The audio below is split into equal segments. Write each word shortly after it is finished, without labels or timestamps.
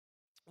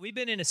We've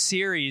been in a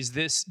series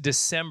this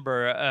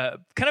December,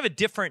 kind of a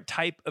different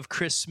type of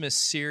Christmas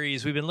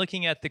series. We've been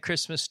looking at the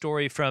Christmas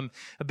story from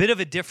a bit of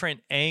a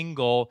different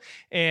angle.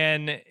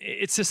 And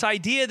it's this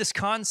idea, this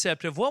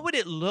concept of what would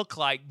it look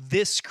like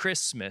this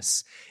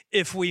Christmas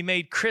if we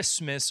made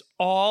Christmas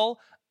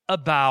all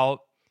about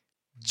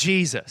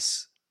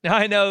Jesus? Now,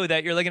 I know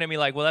that you're looking at me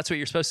like, well, that's what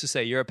you're supposed to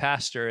say. You're a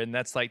pastor, and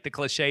that's like the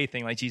cliche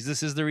thing, like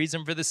Jesus is the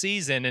reason for the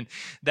season, and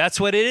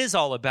that's what it is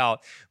all about.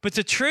 But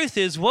the truth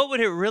is, what would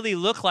it really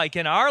look like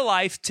in our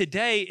life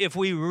today if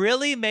we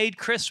really made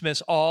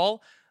Christmas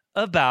all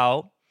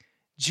about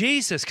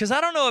Jesus? Because I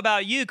don't know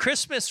about you,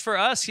 Christmas for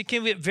us, it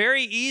can get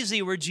very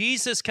easy where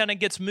Jesus kind of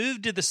gets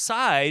moved to the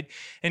side,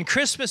 and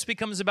Christmas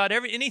becomes about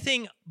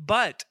anything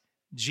but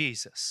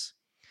Jesus.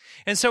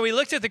 And so we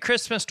looked at the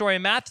Christmas story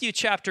in Matthew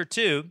chapter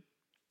 2,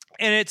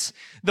 and it's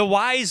the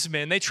wise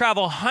men. They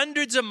travel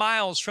hundreds of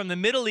miles from the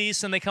Middle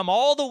East, and they come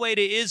all the way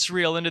to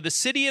Israel, into the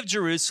city of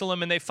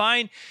Jerusalem, and they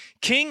find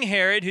King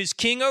Herod, who's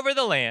king over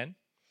the land.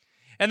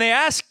 And they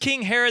ask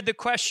King Herod the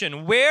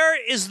question, where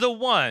is the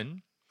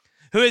one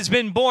who has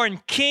been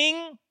born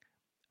king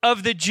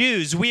of the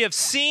Jews? We have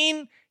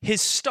seen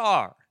his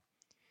star.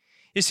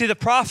 You see, the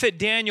prophet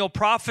Daniel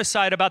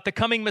prophesied about the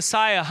coming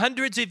Messiah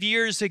hundreds of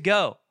years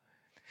ago,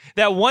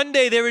 that one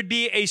day there would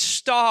be a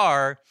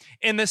star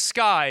in the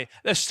sky,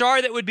 a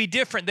star that would be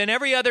different than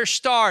every other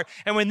star.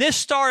 And when this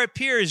star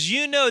appears,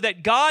 you know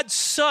that God's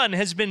Son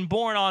has been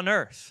born on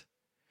earth.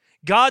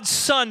 God's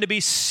Son to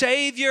be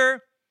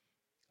Savior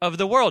of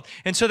the world.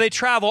 And so they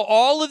travel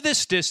all of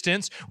this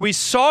distance. We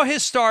saw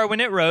his star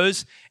when it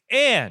rose,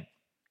 and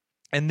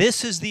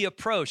this is the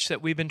approach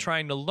that we've been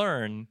trying to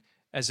learn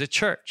as a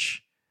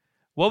church.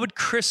 What would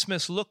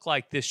Christmas look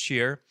like this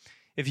year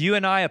if you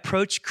and I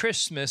approach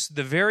Christmas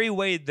the very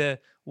way the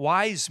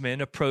wise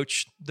men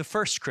approached the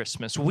first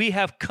Christmas? We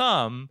have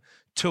come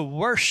to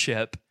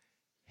worship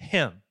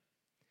him.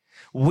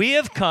 We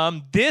have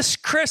come this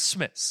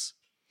Christmas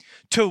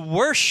to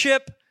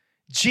worship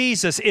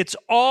Jesus. It's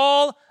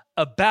all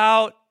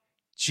about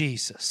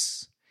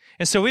Jesus.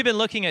 And so we've been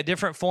looking at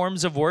different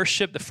forms of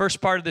worship. The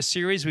first part of the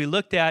series, we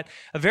looked at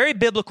a very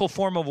biblical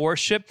form of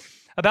worship,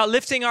 about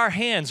lifting our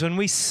hands when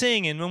we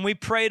sing and when we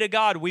pray to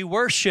God. We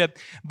worship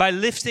by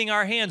lifting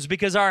our hands,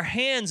 because our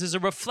hands is a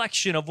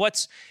reflection of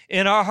what's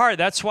in our heart.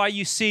 That's why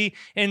you see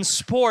in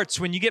sports,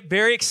 when you get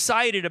very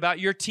excited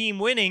about your team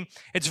winning,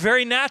 it's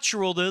very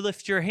natural to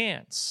lift your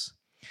hands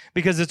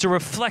because it's a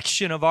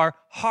reflection of our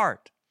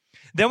heart.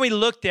 Then we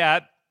looked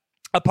at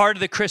a part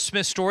of the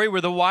Christmas story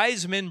where the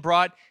wise men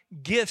brought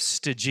gifts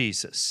to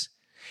Jesus.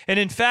 And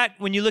in fact,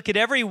 when you look at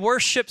every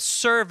worship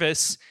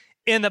service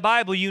in the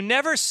Bible, you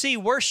never see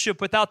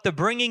worship without the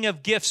bringing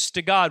of gifts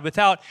to God,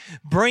 without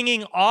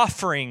bringing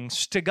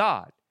offerings to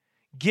God.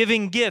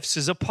 Giving gifts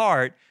is a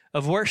part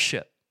of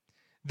worship.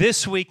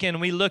 This weekend,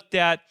 we looked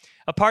at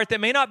a part that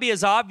may not be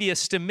as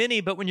obvious to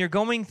many, but when you're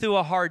going through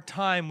a hard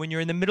time, when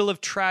you're in the middle of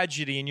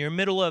tragedy and you're in the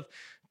middle of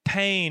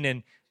pain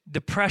and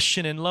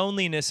depression and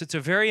loneliness, it's a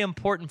very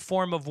important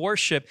form of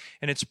worship,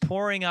 and it's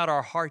pouring out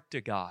our heart to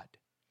God.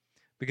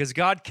 Because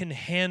God can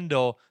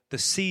handle the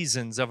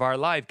seasons of our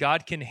life.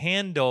 God can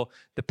handle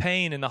the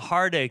pain and the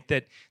heartache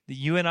that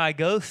you and I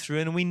go through,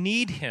 and we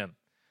need him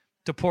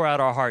to pour out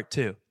our heart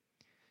too.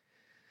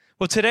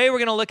 Well, today we're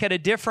going to look at a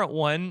different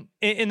one.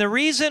 And the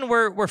reason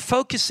we're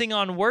focusing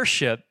on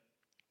worship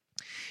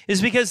is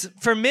because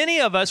for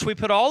many of us, we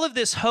put all of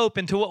this hope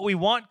into what we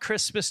want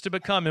Christmas to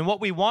become and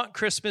what we want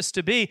Christmas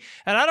to be.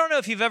 And I don't know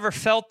if you've ever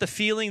felt the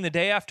feeling the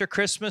day after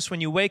Christmas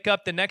when you wake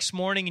up the next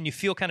morning and you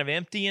feel kind of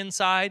empty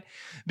inside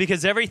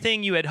because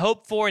everything you had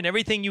hoped for and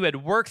everything you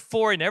had worked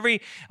for and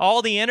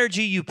all the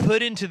energy you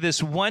put into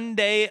this one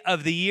day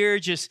of the year,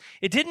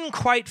 it didn't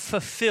quite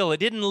fulfill. It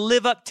didn't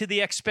live up to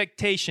the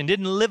expectation,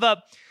 didn't live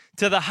up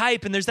to the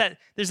hype. And there's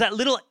that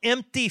little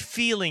empty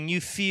feeling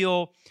you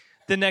feel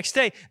the next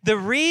day. The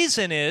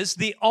reason is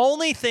the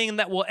only thing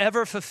that will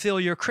ever fulfill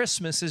your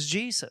Christmas is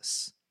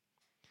Jesus.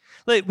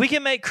 Look, we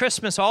can make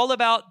Christmas all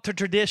about the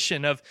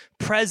tradition of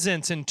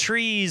presents and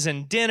trees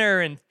and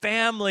dinner and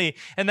family,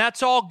 and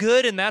that's all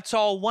good and that's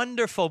all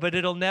wonderful, but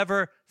it'll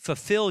never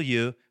fulfill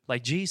you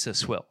like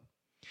Jesus will.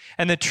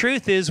 And the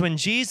truth is, when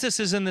Jesus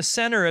is in the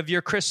center of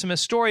your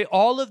Christmas story,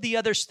 all of the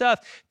other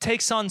stuff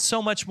takes on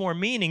so much more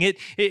meaning.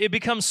 It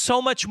becomes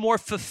so much more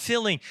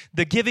fulfilling.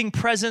 The giving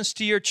presents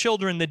to your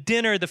children, the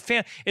dinner, the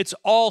family, it's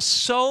all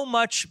so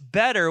much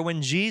better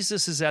when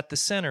Jesus is at the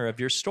center of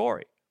your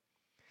story.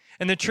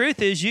 And the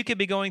truth is, you could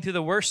be going through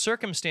the worst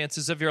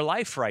circumstances of your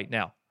life right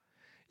now.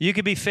 You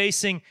could be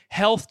facing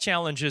health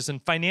challenges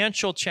and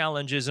financial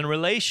challenges and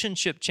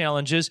relationship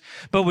challenges,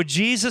 but with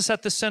Jesus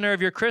at the center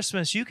of your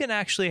Christmas, you can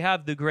actually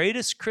have the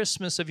greatest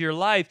Christmas of your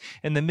life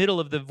in the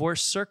middle of the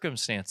worst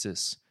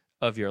circumstances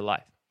of your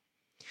life.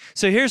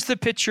 So here's the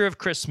picture of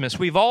Christmas.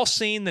 We've all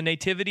seen the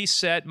nativity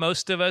set.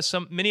 Most of us,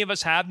 many of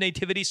us have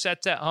nativity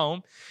sets at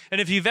home.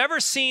 And if you've ever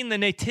seen the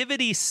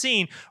nativity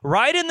scene,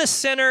 right in the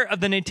center of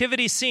the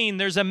nativity scene,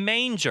 there's a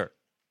manger.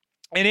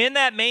 And in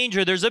that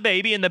manger, there's a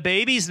baby, and the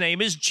baby's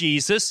name is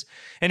Jesus,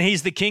 and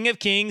he's the King of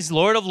Kings,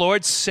 Lord of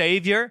Lords,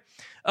 Savior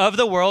of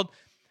the world.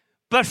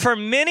 But for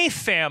many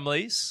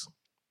families,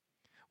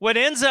 what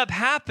ends up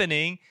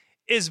happening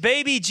is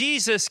baby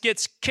Jesus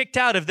gets kicked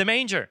out of the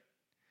manger.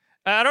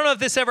 I don't know if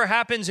this ever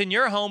happens in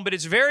your home, but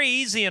it's very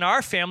easy in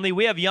our family.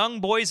 We have young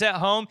boys at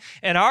home,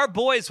 and our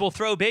boys will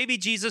throw baby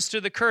Jesus to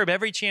the curb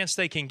every chance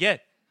they can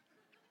get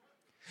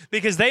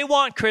because they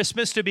want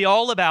Christmas to be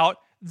all about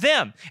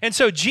them. And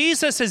so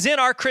Jesus is in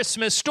our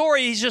Christmas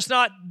story. He's just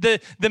not the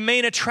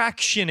main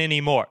attraction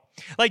anymore.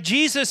 Like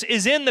Jesus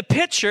is in the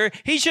picture.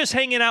 He's just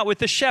hanging out with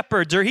the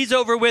shepherds, or he's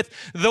over with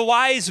the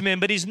wise men,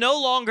 but he's no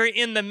longer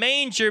in the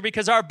manger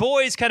because our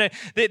boys kind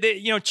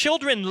of,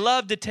 children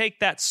love to take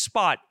that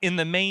spot in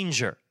the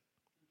manger.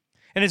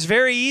 And it's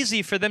very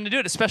easy for them to do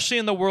it, especially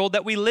in the world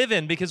that we live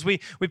in, because we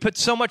put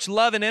so much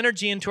love and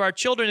energy into our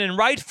children, and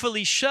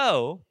rightfully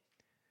so.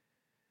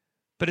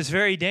 But it's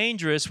very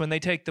dangerous when they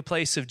take the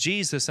place of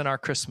Jesus in our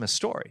Christmas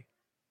story.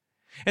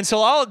 And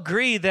so I'll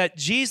agree that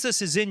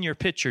Jesus is in your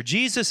picture.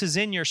 Jesus is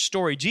in your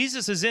story.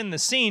 Jesus is in the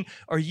scene,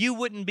 or you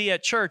wouldn't be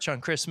at church on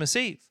Christmas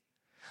Eve.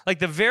 Like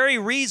the very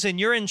reason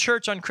you're in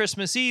church on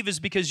Christmas Eve is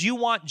because you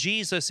want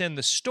Jesus in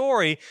the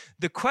story.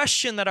 The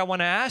question that I want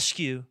to ask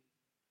you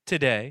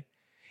today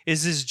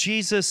is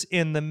Jesus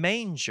in the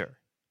manger?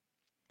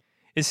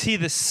 Is he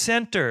the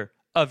center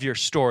of your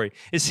story?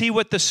 Is he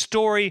what the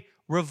story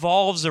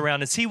revolves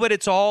around? Is he what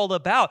it's all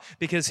about?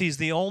 Because he's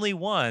the only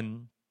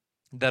one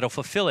that'll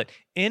fulfill it.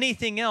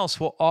 Anything else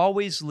will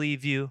always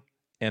leave you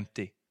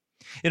empty.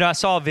 I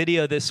saw a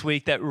video this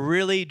week that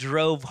really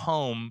drove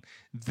home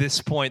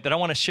this point that I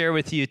want to share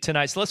with you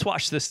tonight. So let's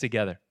watch this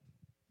together.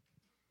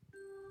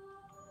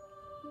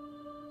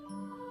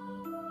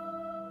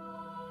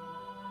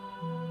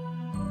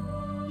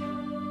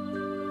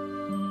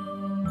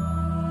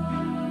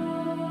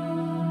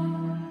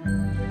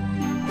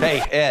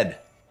 Hey, Ed,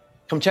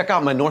 come check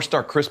out my North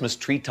Star Christmas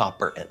tree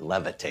topper. It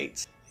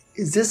levitates.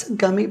 Is this a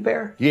gummy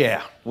bear?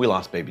 Yeah, we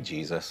lost baby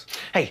Jesus.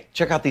 Hey,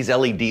 check out these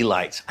LED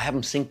lights. I have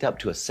them synced up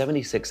to a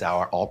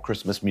 76-hour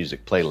all-Christmas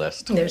music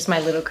playlist. There's my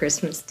little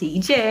Christmas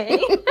DJ.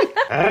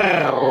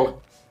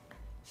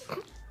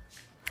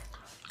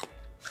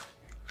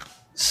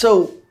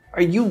 So,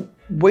 are you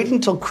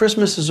waiting till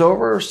Christmas is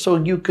over so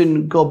you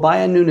can go buy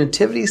a new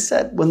nativity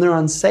set when they're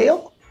on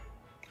sale?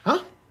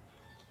 Huh?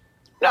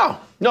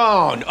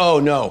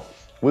 No.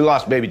 We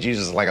lost baby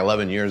Jesus like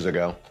 11 years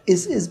ago.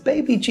 Is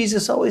baby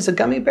Jesus always a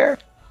gummy bear?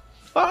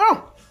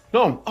 Oh,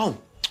 no.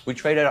 We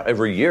trade it out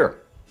every year.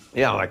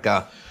 Yeah, like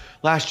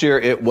last year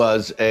it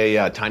was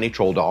a tiny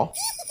troll doll.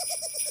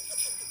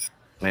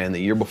 And the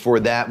year before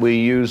that we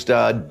used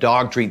a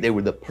dog treat. They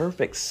were the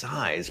perfect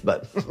size,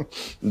 but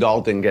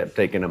Dalton kept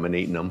taking them and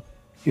eating them.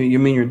 You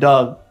mean your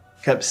dog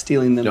kept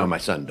stealing them? No, my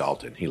son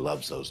Dalton, he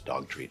loves those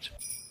dog treats.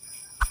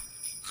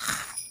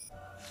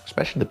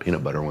 Especially the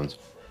peanut butter ones.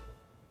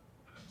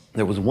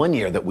 There was one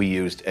year that we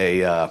used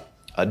a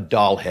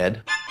doll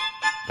head.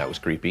 That was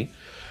creepy.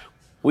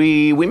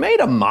 We made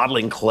a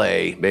modeling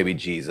clay baby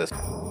Jesus.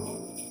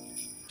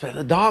 So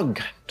the dog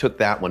took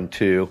that one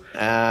too.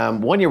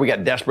 One year we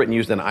got desperate and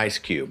used an ice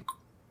cube.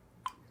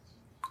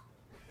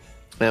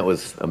 That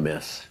was a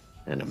miss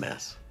and a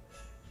mess.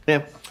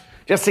 Yeah,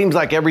 just seems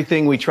like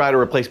everything we try to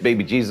replace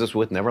baby Jesus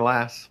with never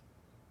lasts.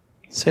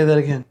 Say that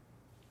again.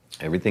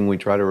 Everything we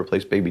try to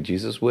replace baby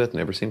Jesus with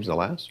never seems to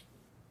last.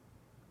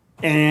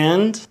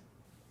 And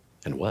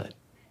what?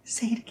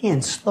 say it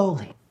again,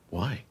 slowly.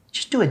 Why?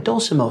 Just do it,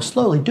 dulcimo,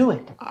 slowly, do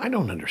it. I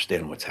don't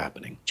understand what's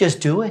happening. Just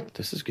do it.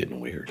 This is getting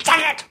weird.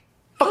 Say it!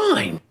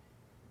 Fine!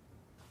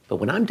 But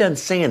when I'm done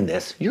saying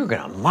this, you're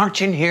gonna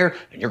march in here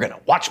and you're gonna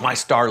watch my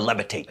star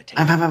levitate.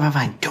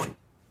 Fine. Do it.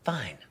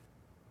 Fine.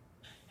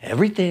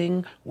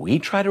 Everything we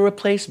try to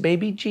replace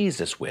baby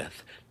Jesus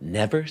with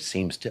never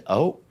seems to...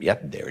 Oh,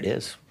 yep, there it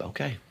is.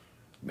 Okay.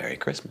 Merry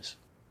Christmas.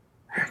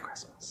 Merry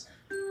Christmas.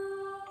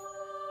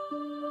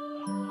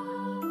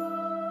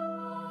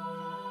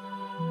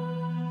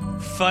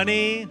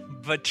 Funny,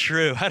 but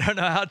true. I don't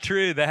know how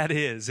true that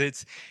is.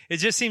 It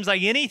just seems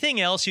like anything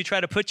else you try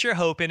to put your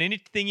hope in,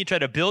 anything you try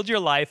to build your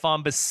life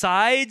on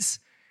besides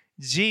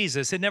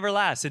Jesus, it never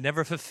lasts. It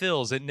never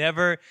fulfills. It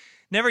never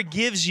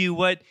gives you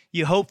what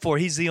you hope for.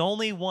 He's the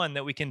only one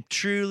that we can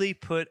truly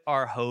put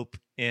our hope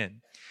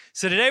in.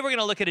 So today we're going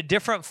to look at a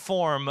different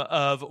form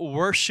of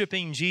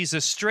worshiping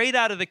Jesus straight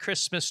out of the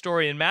Christmas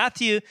story. In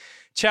Matthew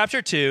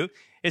chapter 2,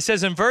 it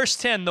says in verse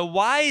 10, the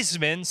wise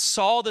men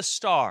saw the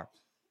star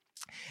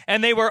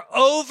and they were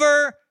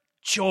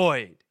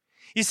overjoyed.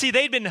 You see,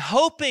 they'd been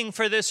hoping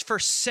for this for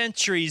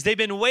centuries. They've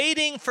been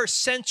waiting for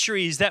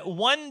centuries that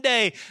one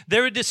day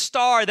there would be a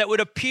star that would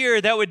appear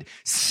that would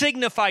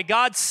signify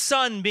God's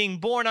Son being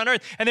born on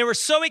earth. And they were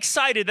so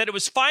excited that it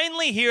was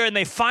finally here and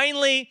they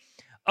finally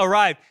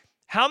arrived.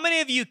 How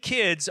many of you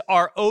kids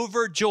are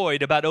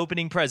overjoyed about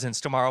opening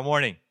presents tomorrow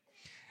morning?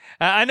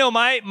 I know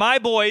my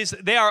boys,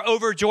 they are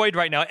overjoyed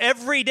right now.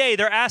 Every day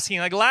they're asking,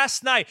 like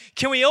last night,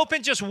 can we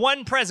open just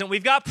one present?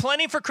 We've got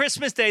plenty for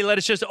Christmas Day. Let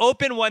us just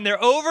open one. They're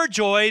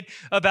overjoyed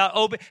about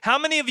open. How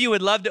many of you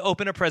would love to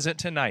open a present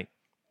tonight?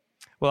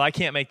 Well, I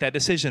can't make that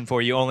decision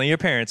for you. Only your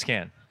parents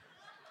can.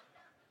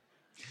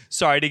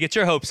 Sorry to get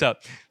your hopes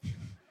up.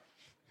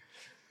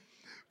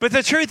 But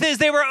the truth is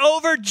they were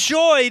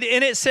overjoyed,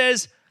 and it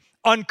says,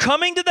 on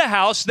coming to the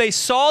house, they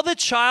saw the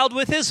child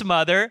with his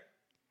mother,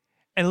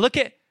 and look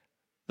at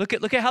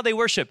how they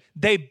worship.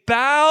 They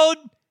bowed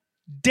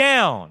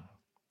down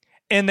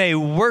and they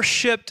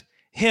worshiped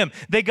him.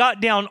 They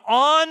got down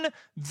on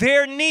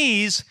their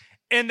knees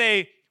and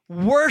they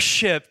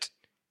worshiped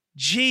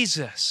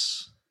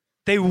Jesus.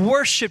 They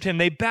worshiped him.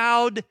 They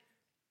bowed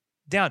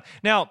down.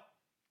 Now,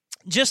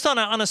 just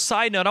on a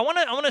side note, I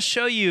want to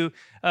show you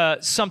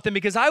something,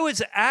 because I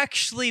was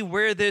actually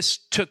where this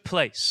took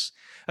place.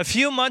 A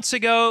few months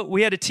ago,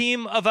 we had a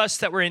team of us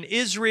that were in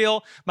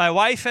Israel. My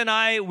wife and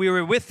I, we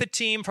were with the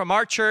team from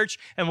our church,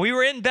 and we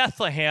were in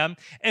Bethlehem,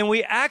 and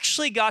we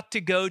actually got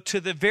to go to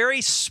the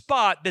very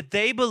spot that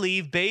they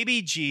believe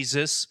baby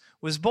Jesus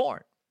was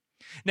born.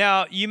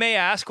 Now, you may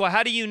ask, well,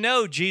 how do you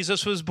know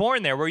Jesus was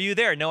born there? Were you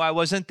there? No, I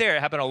wasn't there. It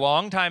happened a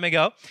long time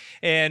ago,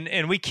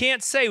 and we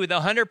can't say with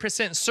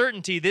 100%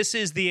 certainty this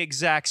is the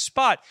exact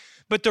spot.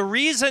 But the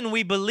reason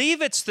we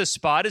believe it's the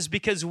spot is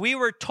because we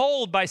were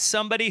told by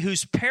somebody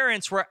whose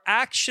parents were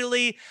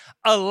actually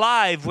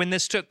alive when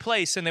this took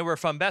place, and they were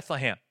from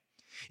Bethlehem.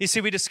 You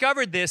see, we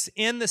discovered this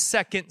in the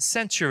 2nd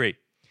century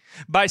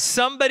by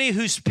somebody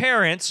whose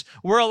parents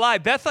were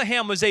alive.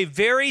 Bethlehem was a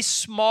very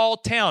small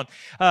town.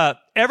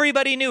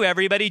 Everybody knew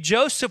everybody.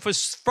 Joseph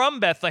was from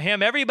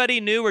Bethlehem.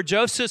 Everybody knew where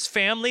Joseph's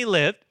family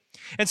lived.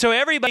 And so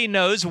everybody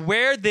knows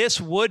where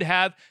this would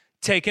have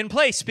taken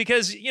place,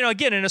 because,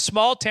 again, in a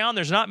small town,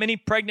 there's not many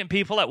pregnant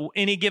people at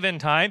any given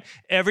time.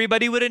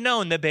 Everybody would have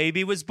known the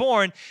baby was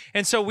born.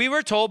 And so we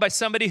were told by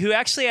somebody who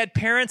actually had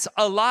parents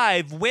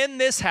alive when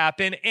this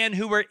happened and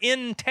who were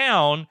in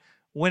town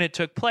when it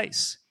took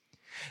place.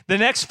 The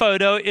next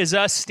photo is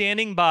us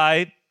standing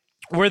by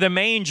where the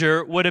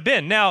manger would have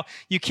been. Now,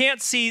 you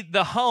can't see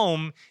the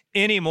home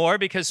anymore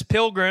because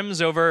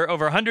pilgrims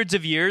over hundreds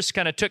of years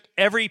kind of took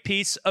every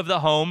piece of the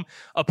home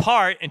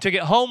apart and took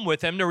it home with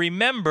them to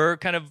remember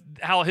kind of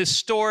how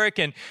historic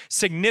and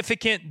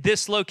significant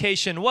this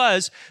location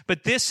was.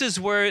 But this is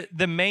where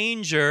the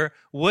manger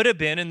would have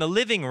been, in the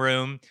living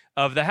room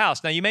of the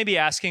house. Now, you may be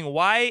asking,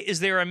 why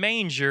is there a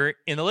manger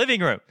in the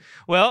living room?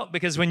 Well,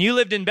 because when you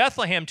lived in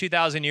Bethlehem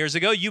 2,000 years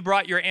ago, you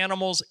brought your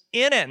animals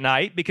in at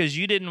night because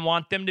you didn't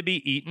want them to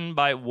be eaten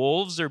by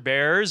wolves or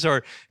bears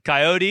or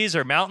coyotes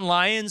or mountain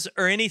lions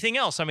or anything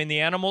else. I mean, the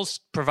animals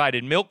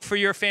provided milk for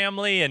your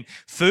family and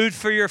food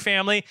for your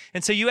family,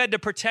 and so you had to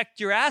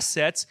protect your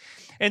assets.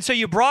 And so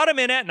you brought them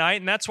in at night,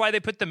 and that's why they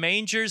put the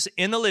mangers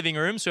in the living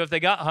room. So if they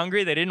got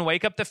hungry, they didn't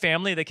wake up the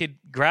family. They could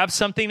grab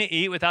something to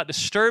eat without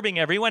disturbing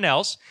everyone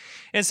else.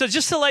 And so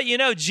just to let you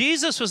know,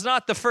 Jesus was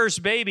not the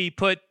first baby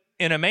put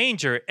in a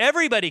manger.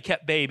 Everybody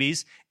kept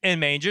babies in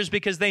mangers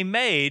because they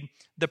made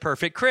the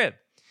perfect crib.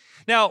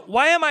 Now,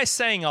 why am I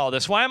saying all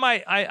this? Why am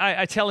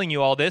I telling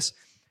you all this?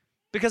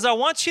 Because I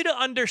want you to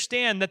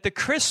understand that the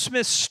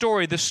Christmas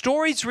story, the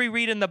stories we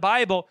read in the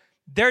Bible,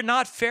 they're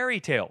not fairy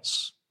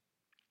tales.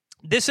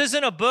 This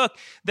isn't a book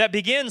that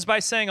begins by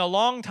saying a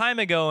long time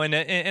ago in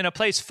a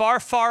place far,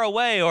 far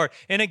away, or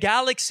in a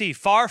galaxy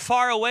far,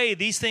 far away,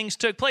 these things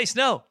took place.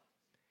 No,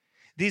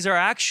 these are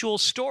actual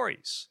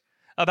stories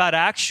about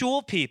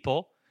actual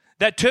people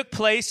that took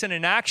place in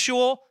an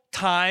actual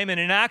time, in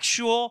an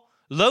actual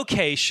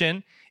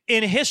location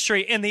in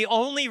history. And the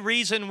only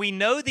reason we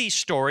know these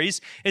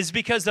stories is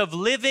because of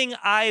living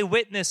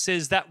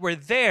eyewitnesses that were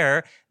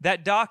there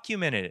that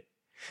documented it.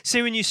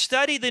 See, when you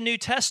study the New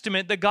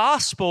Testament, the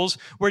Gospels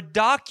were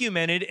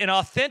documented and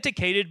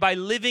authenticated by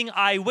living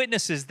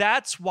eyewitnesses.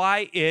 That's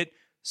why it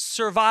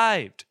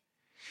survived.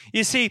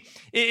 You see,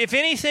 if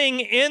anything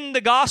in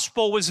the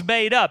Gospel was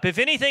made up, if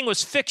anything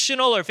was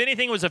fictional, or if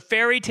anything was a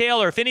fairy tale,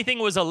 or if anything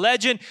was a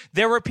legend,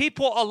 there were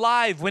people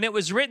alive when it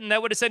was written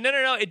that would have said,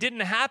 no, it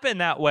didn't happen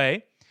that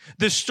way.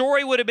 The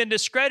story would have been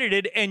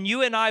discredited, and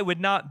you and I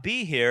would not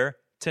be here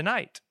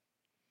tonight.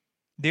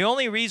 The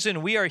only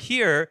reason we are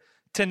here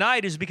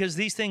tonight is because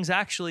these things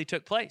actually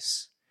took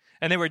place.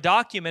 And they were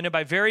documented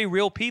by very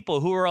real people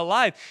who were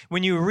alive.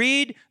 When you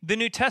read the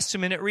New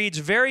Testament, it reads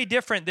very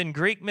different than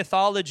Greek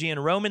mythology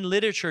and Roman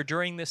literature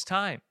during this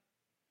time,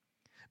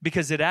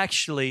 because it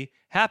actually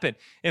happened.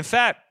 In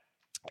fact,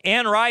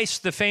 Anne Rice,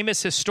 the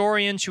famous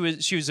historian, she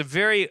was a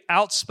very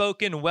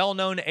outspoken,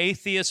 well-known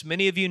atheist.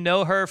 Many of you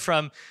know her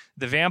from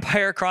The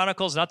Vampire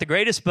Chronicles, not the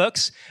greatest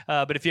books,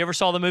 but if you ever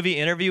saw the movie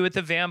Interview with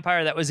the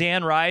Vampire, that was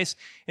Anne Rice.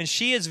 And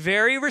she is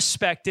very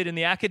respected in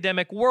the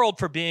academic world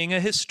for being a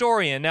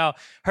historian. Now,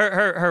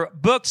 her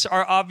books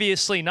are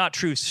obviously not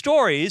true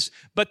stories,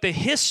 but the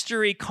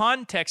history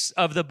context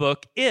of the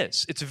book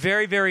is. It's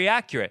very, very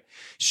accurate.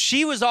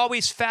 She was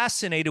always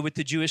fascinated with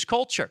the Jewish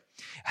culture.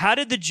 How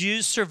did the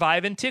Jews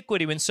survive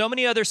antiquity when so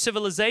many other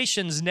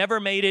civilizations never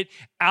made it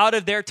out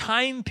of their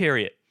time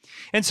period?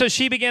 And so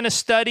she began to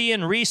study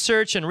and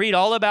research and read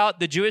all about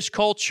the Jewish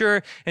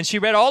culture. And she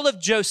read all of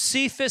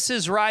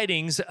Josephus's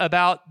writings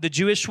about the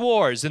Jewish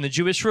wars and the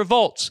Jewish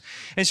revolts.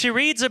 And she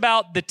reads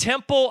about the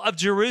Temple of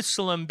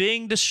Jerusalem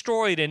being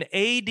destroyed in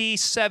AD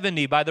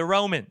 70 by the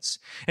Romans.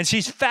 And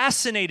she's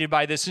fascinated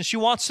by this and she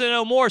wants to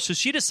know more. So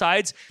she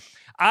decides,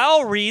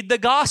 I'll read the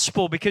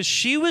gospel, because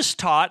she was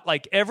taught,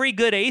 like every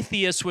good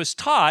atheist was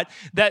taught,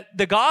 that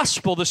the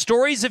gospel, the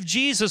stories of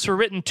Jesus, were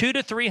written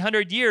 200 to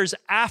 300 years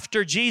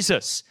after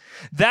Jesus.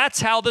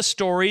 That's how the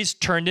stories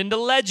turned into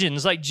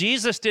legends. Like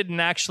Jesus didn't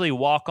actually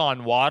walk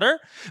on water,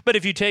 but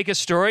if you take a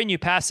story and you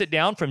pass it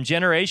down from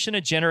generation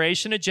to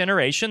generation to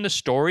generation, the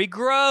story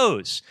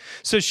grows.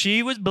 So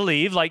she would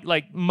believe,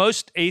 like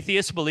most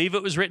atheists believe,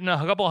 it was written a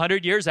couple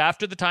hundred years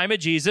after the time of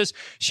Jesus.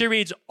 She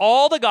reads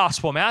all the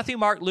gospel, Matthew,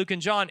 Mark, Luke,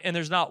 and John, and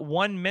there's not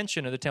one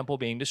mention of the temple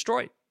being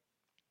destroyed.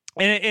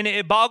 And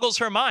it boggles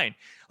her mind.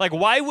 Like,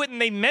 why wouldn't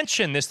they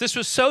mention this? This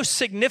was so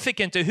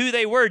significant to who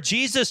they were.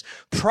 Jesus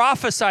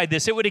prophesied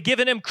this. It would have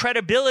given him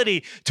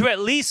credibility to at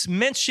least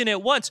mention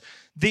it once.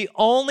 The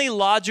only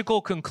logical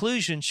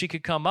conclusion she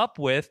could come up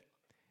with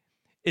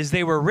is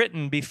they were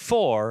written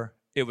before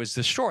it was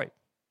destroyed.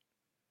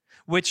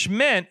 Which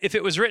meant if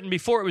it was written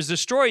before it was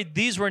destroyed,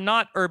 these were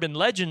not urban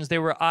legends. They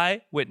were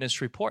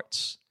eyewitness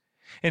reports.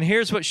 And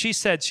here's what she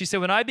said. She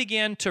said, when I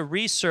began to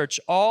research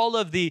all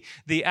of the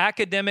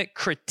academic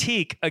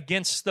critique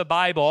against the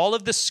Bible, all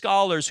of the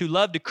scholars who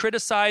love to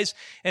criticize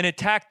and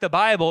attack the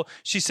Bible,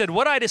 she said,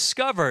 what I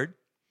discovered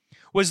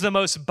was the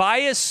most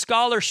biased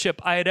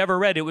scholarship I had ever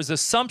read. It was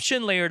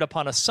assumption layered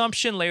upon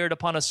assumption layered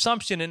upon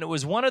assumption. And it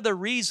was one of the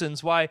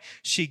reasons why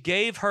she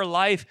gave her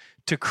life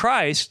to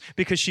Christ,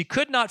 because she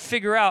could not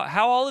figure out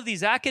how all of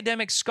these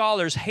academic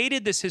scholars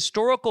hated this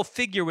historical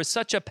figure with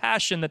such a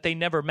passion that they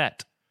never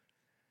met,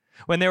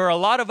 when there were a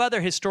lot of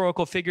other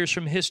historical figures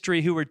from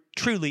history who were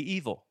truly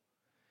evil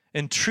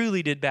and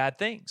truly did bad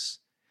things.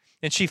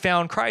 And she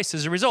found Christ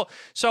as a result.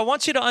 So I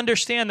want you to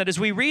understand that as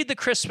we read the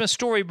Christmas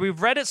story,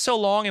 we've read it so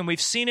long and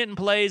we've seen it in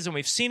plays and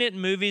we've seen it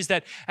in movies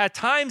that at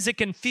times it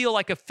can feel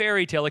like a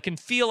fairy tale. It can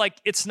feel like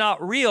it's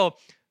not real.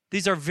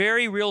 These are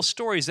very real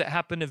stories that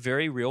happen to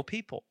very real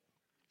people.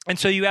 And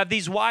so you have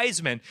these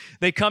wise men.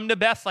 They come to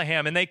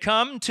Bethlehem and they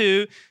come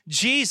to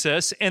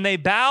Jesus and they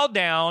bow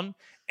down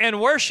and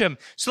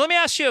worship. So let me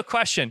ask you a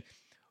question.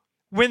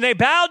 When they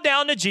bowed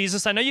down to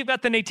Jesus, I know you've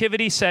got the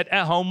nativity set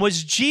at home.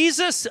 Was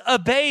Jesus a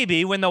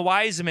baby when the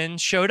wise men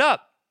showed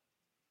up?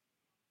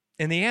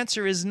 And the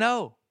answer is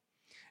no.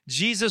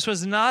 Jesus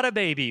was not a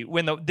baby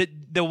when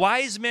the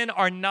wise men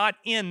are not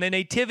in the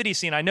nativity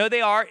scene. I know they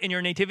are in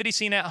your nativity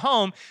scene at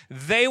home.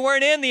 They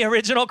weren't in the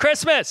original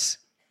Christmas.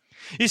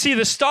 You see,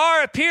 the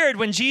star appeared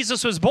when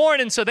Jesus was born,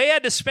 and so they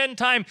had to spend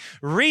time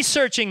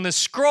researching the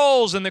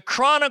scrolls and the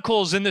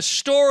chronicles and the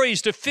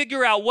stories to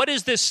figure out what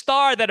is this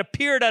star that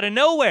appeared out of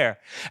nowhere.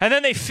 And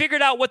then they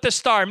figured out what the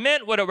star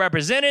meant, what it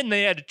represented, and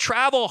they had to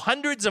travel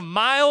hundreds of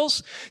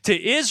miles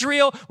to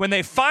Israel. When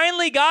they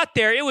finally got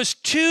there, it was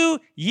 2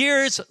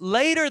 years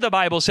later, the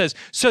Bible says.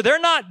 So they're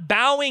not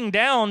bowing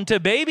down to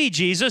baby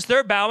Jesus,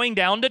 they're bowing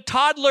down to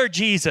toddler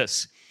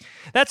Jesus.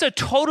 That's a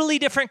totally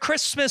different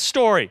Christmas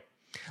story.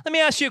 Let me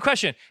ask you a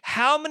question.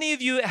 How many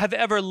of you have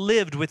ever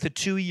lived with a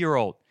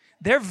 2-year-old?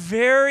 They're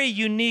very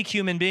unique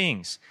human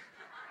beings.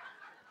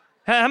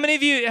 How many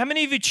of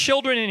you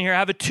children in here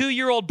have a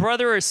 2-year-old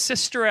brother or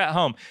sister at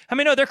home? How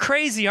many know they're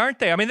crazy, aren't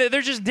they? I mean,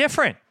 they're just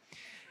different.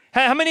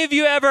 How many of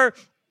you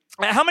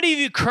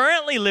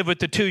currently live with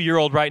the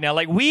 2-year-old right now?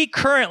 Like, we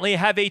currently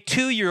have a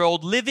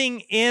 2-year-old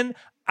living in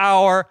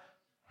our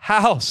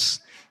house.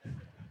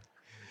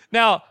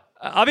 Now,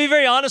 I'll be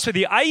very honest with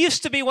you. I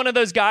used to be one of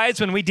those guys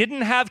when we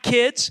didn't have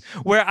kids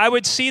where I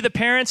would see the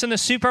parents in the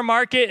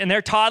supermarket and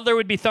their toddler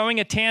would be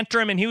throwing a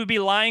tantrum and he would be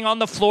lying on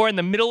the floor in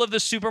the middle of the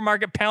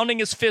supermarket, pounding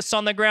his fists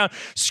on the ground,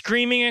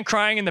 screaming and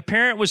crying. And the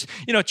parent was,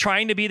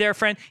 trying to be their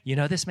friend.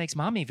 This makes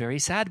mommy very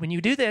sad when you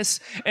do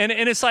this. And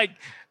it's like,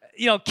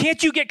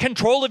 can't you get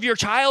control of your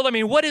child? I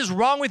mean, what is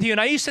wrong with you? And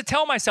I used to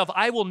tell myself,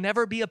 I will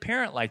never be a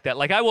parent like that.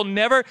 Like, I'm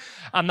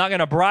not going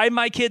to bribe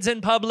my kids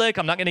in public.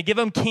 I'm not going to give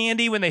them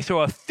candy when they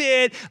throw a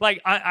fit.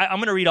 Like, I'm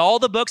going to read all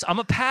the books. I'm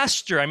a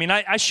pastor. I mean,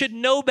 I should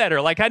know better.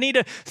 Like, I need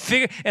to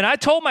figure, and I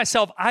told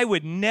myself I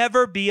would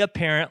never be a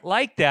parent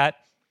like that.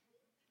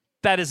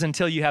 That is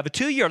until you have a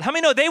 2-year-old. How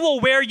many know they will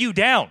wear you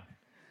down?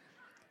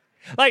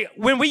 Like,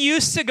 when we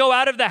used to go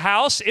out of the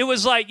house, it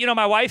was like,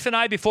 my wife and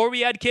I, before we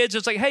had kids,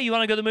 it's like, hey, you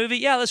want to go to the movie?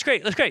 Yeah, that's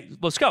great.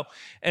 Let's go.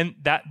 And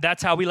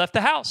that's how we left the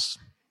house.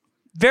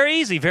 Very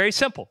easy, very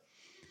simple.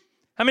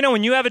 I mean,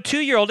 when you have a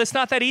 2-year-old, it's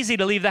not that easy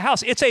to leave the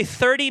house. It's a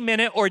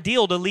 30-minute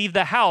ordeal to leave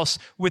the house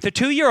with a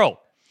 2-year-old.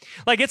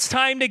 Like, it's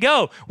time to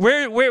go.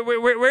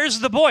 Where's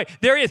the boy?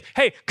 There he is.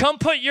 Hey, come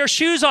put your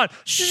shoes on.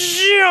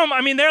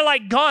 I mean, they're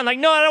like gone. Like,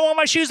 no, I don't want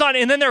my shoes on.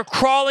 And then they're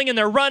crawling and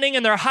they're running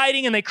and they're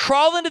hiding and they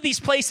crawl into these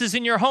places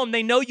in your home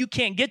they know you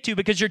can't get to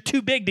because you're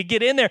too big to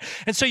get in there.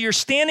 And so you're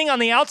standing on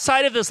the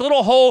outside of this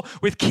little hole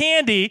with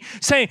candy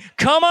saying,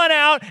 come on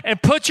out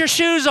and put your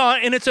shoes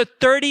on. And it's a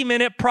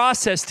 30-minute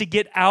process to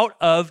get out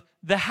of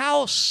the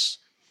house.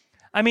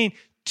 I mean,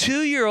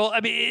 2-year-old,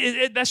 I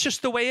mean, that's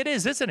just the way it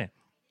is, isn't it?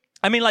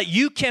 I mean, like,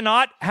 you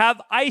cannot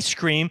have ice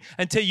cream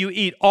until you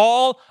eat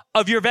all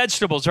of your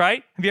vegetables,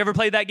 right? Have you ever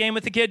played that game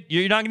with the kid?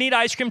 You're not going to eat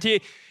ice cream till you,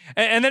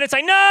 and then it's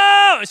like,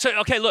 no! So,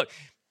 okay, look.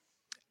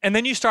 And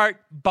then you start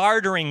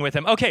bartering with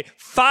him. Okay,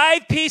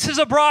 5 pieces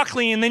of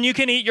broccoli, and then you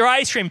can eat your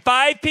ice cream.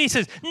 5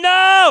 pieces.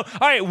 No!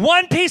 All right,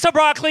 1 piece of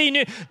broccoli.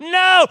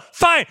 No!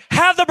 Fine,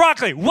 have the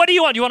broccoli. What do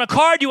you want? Do you want a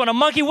car? Do you want a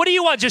monkey? What do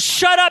you want? Just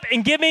shut up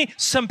and give me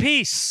some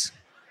peace.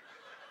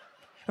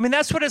 I mean,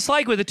 that's what it's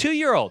like with a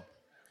 2-year-old.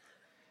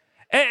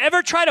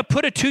 Ever try to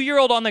put a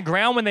 2-year-old on the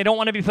ground when they don't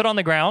want to be put on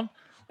the ground?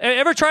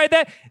 Ever tried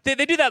that? They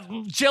do that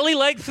jelly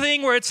leg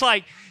thing where it's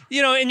like,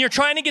 and you're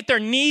trying to get their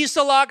knees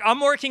to lock. I'm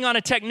working on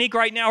a technique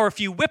right now where if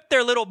you whip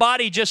their little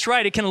body just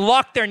right, it can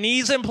lock their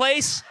knees in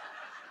place.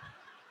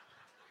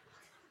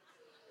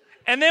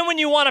 And then when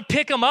you want to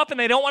pick them up and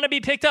they don't want to be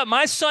picked up,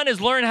 my son has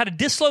learned how to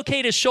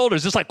dislocate his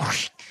shoulders. It's like,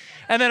 whoosh,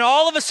 and then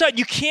all of a sudden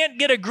you can't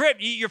get a grip.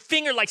 Your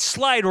finger like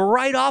slide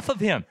right off of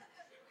him.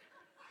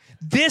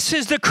 This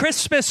is the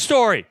Christmas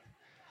story.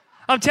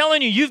 I'm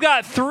telling you, you've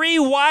got 3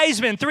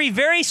 wise men, 3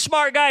 very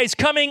smart guys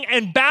coming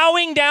and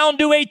bowing down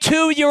to a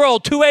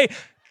 2-year-old, to a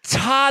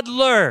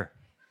toddler.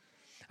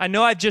 I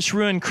know I've just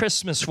ruined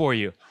Christmas for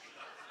you,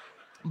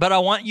 but I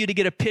want you to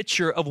get a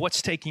picture of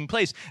what's taking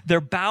place.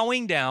 They're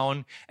bowing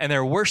down and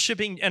they're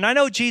worshiping. And I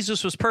know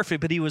Jesus was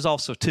perfect, but he was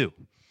also 2.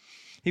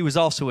 He was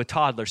also a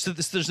toddler. So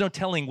there's no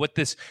telling what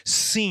this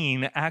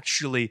scene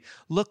actually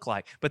looked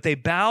like. But they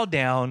bow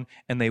down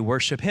and they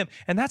worship him.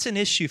 And that's an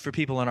issue for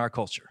people in our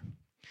culture.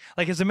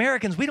 Like, as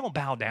Americans, we don't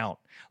bow down.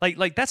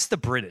 Like that's the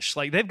British.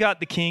 Like, they've got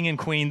the king and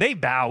queen. They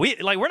bow.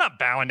 We're not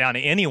bowing down to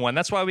anyone.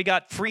 That's why we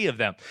got 3 of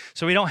them.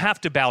 So we don't have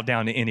to bow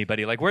down to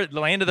anybody. Like, we're the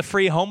land of the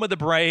free, home of the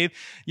brave.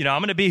 I'm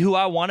going to be who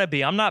I want to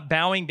be. I'm not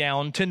bowing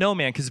down to no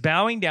man, because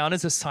bowing down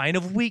is a sign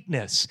of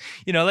weakness.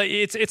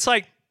 It's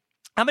like,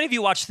 how many of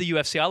you watch the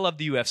UFC? I love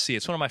the UFC.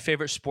 It's one of my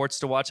favorite sports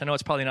to watch. I know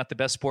it's probably not the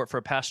best sport for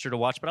a pastor to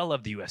watch, but I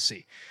love the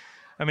UFC.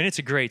 I mean, it's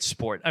a great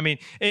sport. I mean,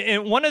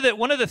 and one of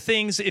the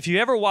things, if you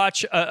ever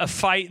watch a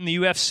fight in the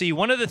UFC,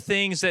 one of the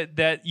things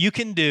that you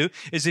can do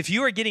is, if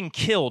you are getting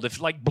killed,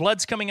 if like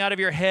blood's coming out of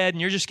your head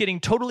and you're just getting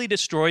totally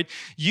destroyed,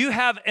 you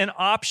have an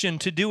option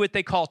to do what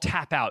they call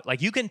tap out.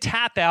 Like, you can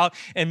tap out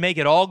and make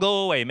it all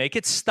go away, make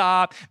it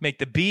stop, make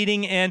the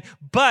beating end.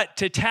 But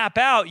to tap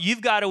out,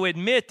 you've got to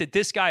admit that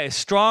this guy is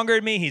stronger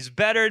than me, he's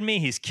better than me,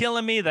 he's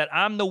killing me, that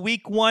I'm the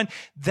weak one.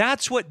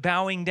 That's what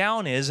bowing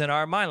down is in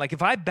our mind. Like,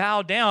 if I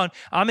bow down,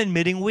 I'm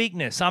admitting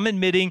weakness. I'm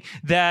admitting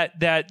that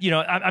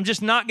I'm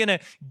just not going to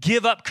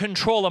give up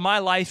control of my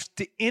life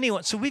to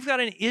anyone. So we've got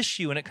an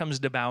issue when it comes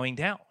to bowing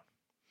down.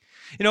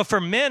 For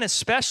men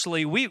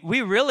especially, we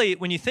really,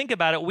 when you think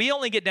about it, we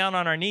only get down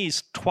on our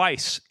knees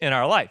twice in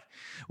our life.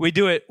 We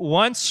do it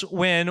once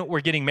when we're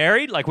getting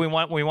married, like we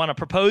want to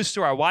propose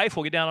to our wife.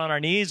 We'll get down on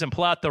our knees and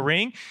pull out the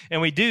ring,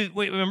 and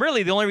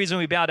really the only reason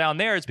we bow down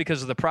there is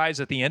because of the prize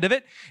at the end of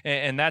it,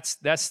 and that's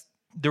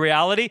the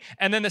reality.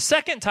 And then the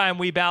second time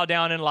we bow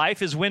down in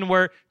life is when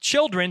we're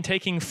children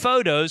taking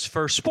photos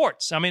for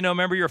sports. I mean,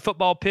 remember your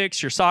football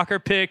pics, your soccer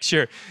pics,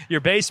 your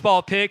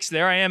baseball pics.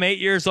 There I am, 8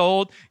 years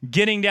old,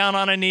 getting down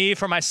on a knee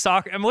for my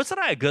soccer. I mean,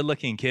 wasn't I a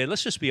good-looking kid?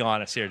 Let's just be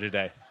honest here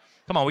today.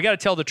 Come on, we got to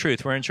tell the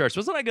truth. We're in church.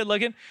 Wasn't I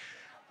good-looking?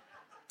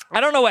 I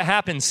don't know what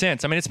happened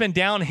since. I mean, it's been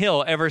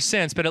downhill ever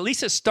since, but at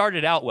least it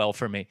started out well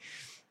for me.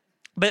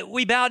 But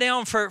we bow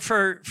down for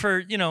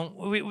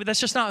that's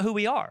just not who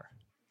we are.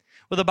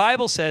 Well, the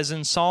Bible says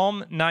in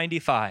Psalm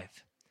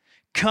 95,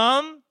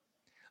 "Come,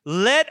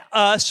 let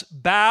us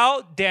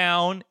bow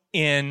down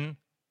in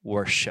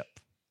worship."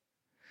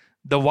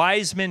 The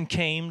wise men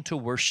came to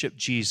worship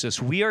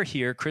Jesus. We are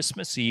here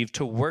Christmas Eve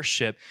to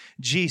worship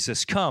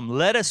Jesus. Come,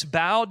 let us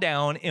bow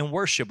down in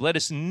worship. Let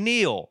us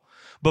kneel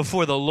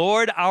before the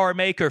Lord our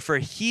Maker, for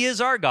he is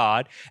our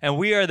God, and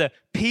we are the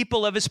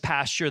people of his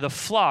pasture, the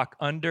flock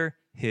under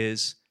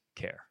his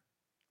care.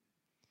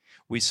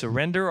 We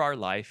surrender our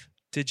life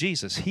to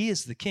Jesus. He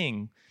is the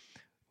King.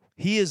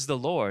 He is the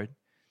Lord.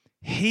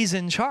 He's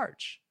in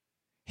charge.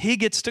 He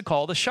gets to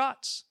call the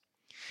shots.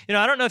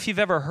 I don't know if you've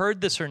ever heard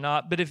this or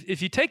not, but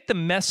if you take the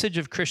message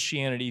of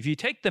Christianity, if you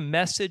take the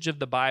message of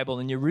the Bible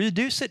and you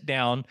reduce it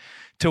down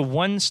to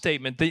one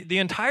statement, the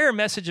entire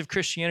message of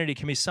Christianity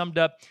can be summed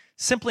up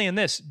simply in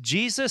this: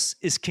 Jesus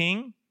is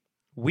King,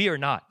 we are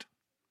not.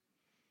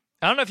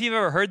 I don't know if you've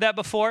ever heard that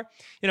before.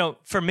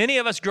 For many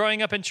of us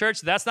growing up in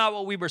church, that's not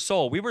what we were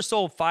sold. We were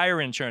sold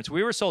fire insurance.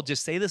 We were sold,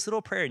 just say this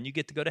little prayer and you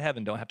get to go to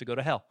heaven, don't have to go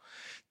to hell.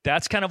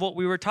 That's kind of what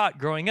we were taught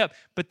growing up.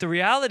 But the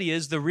reality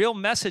is, the real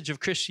message of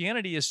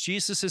Christianity is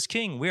Jesus is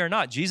King. We are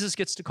not. Jesus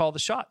gets to call the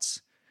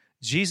shots.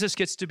 Jesus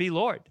gets to be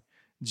Lord.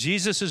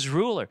 Jesus is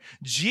ruler.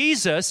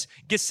 Jesus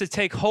gets to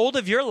take hold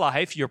of your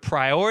life, your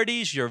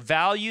priorities, your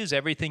values,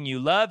 everything you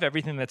love,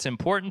 everything that's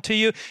important to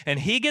you,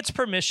 and he gets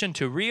permission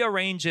to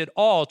rearrange it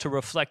all to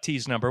reflect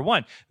he's number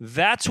one.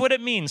 That's what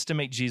it means to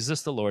make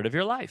Jesus the Lord of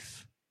your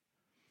life.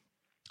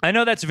 I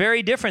know that's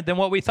very different than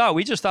what we thought.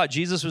 We just thought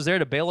Jesus was there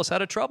to bail us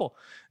out of trouble.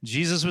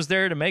 Jesus was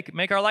there to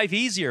make our life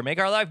easier, make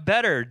our life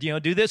better,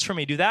 do this for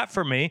me, do that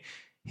for me.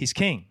 He's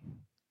king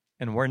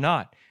and we're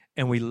not.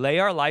 And we lay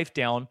our life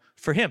down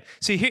for him.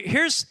 See,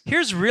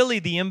 here's really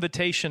the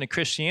invitation of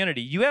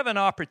Christianity. You have an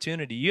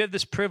opportunity. You have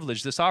this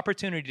privilege, this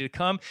opportunity to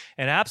come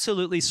and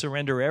absolutely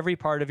surrender every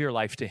part of your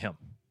life to him.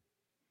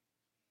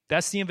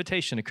 That's the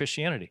invitation of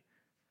Christianity.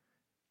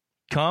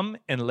 Come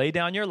and lay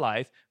down your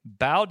life,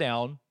 bow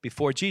down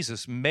before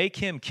Jesus. Make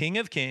him King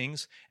of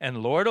Kings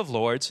and Lord of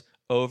Lords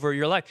over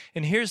your life.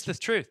 And here's the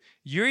truth.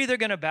 You're either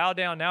going to bow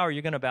down now or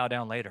you're going to bow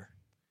down later.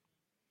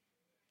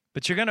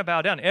 But you're going to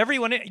bow down.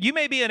 Everyone, you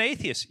may be an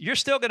atheist. You're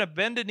still going to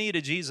bend a knee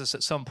to Jesus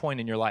at some point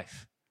in your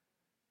life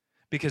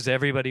because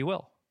everybody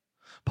will.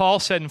 Paul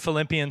said in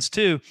Philippians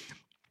 2,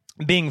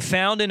 being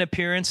found in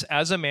appearance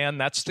as a man,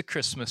 that's the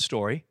Christmas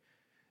story.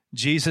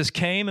 Jesus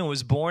came and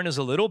was born as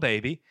a little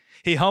baby.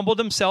 He humbled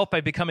himself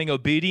by becoming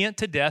obedient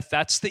to death.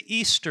 That's the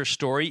Easter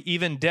story,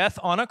 even death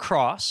on a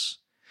cross.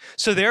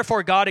 So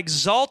therefore, God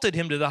exalted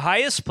him to the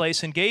highest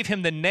place and gave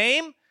him the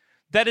name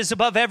that is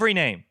above every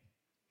name.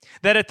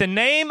 That at the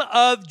name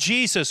of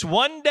Jesus,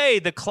 one day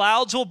the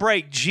clouds will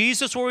break,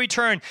 Jesus will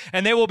return,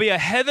 and there will be a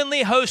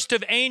heavenly host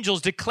of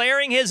angels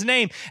declaring his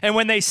name. And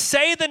when they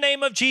say the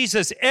name of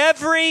Jesus,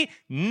 every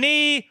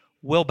knee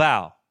will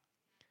bow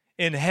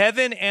in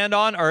heaven and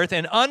on earth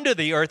and under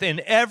the earth, and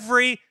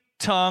every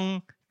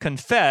tongue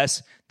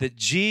confess that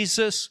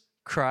Jesus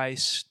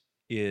Christ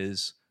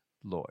is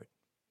Lord.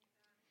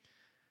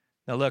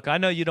 Now look, I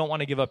know you don't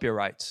want to give up your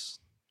rights.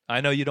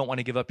 I know you don't want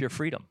to give up your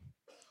freedom.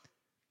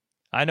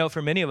 I know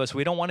for many of us,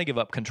 we don't want to give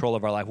up control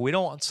of our life. We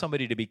don't want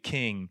somebody to be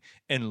king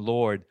and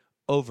Lord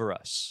over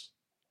us.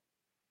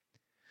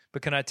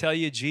 But can I tell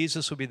you,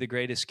 Jesus will be the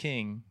greatest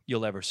king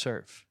you'll ever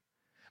serve,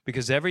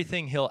 because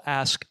everything he'll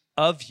ask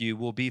of you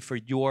will be for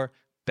your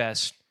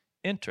best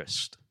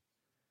interest.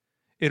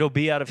 It'll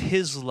be out of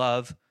his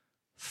love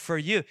for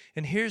you.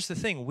 And here's the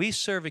thing. We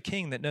serve a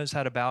king that knows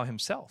how to bow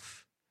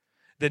himself,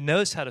 that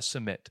knows how to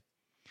submit.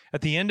 At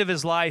the end of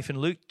his life, in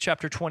Luke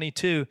chapter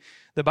 22,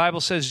 the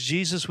Bible says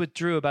Jesus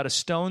withdrew about a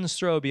stone's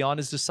throw beyond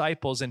his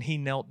disciples, and he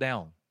knelt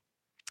down.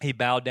 He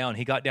bowed down.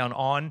 He got down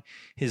on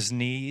his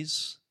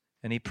knees,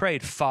 and he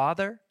prayed,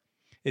 Father,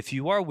 if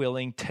you are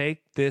willing,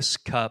 take this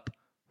cup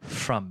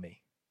from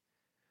me.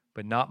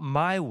 But not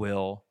my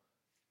will,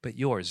 but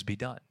yours be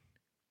done.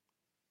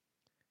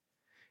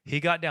 He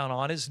got down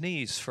on his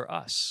knees for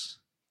us.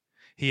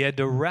 He had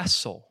to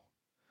wrestle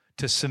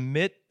to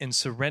submit and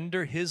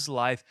surrender his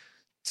life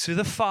to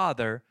the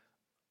Father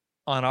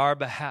on our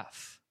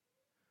behalf,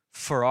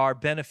 for our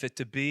benefit,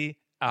 to be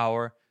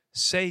our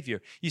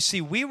Savior. You see,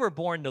 we were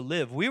born to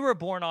live. We were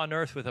born on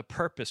earth with a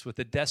purpose, with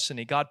a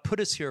destiny. God put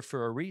us here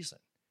for a reason.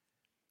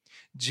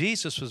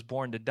 Jesus was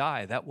born to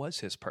die. That was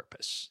his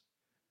purpose.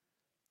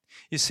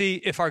 You see,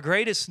 if our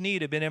greatest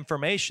need had been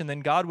information,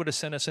 then God would have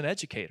sent us an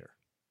educator.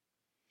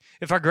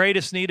 If our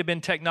greatest need had been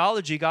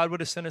technology, God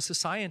would have sent us a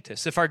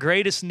scientist. If our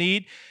greatest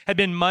need had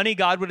been money,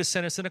 God would have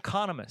sent us an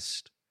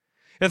economist.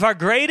 If our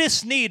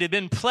greatest need had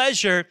been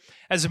pleasure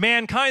as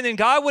mankind, then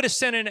God would have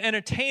sent an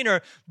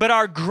entertainer. But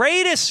our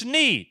greatest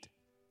need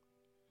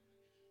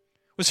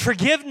was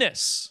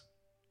forgiveness.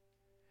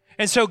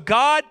 And so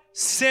God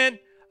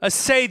sent a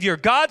Savior.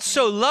 God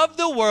so loved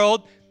the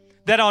world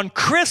that on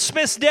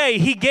Christmas Day,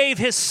 he gave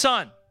his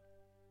Son,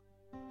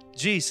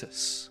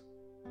 Jesus,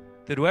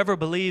 that whoever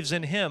believes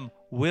in him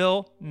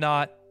will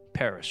not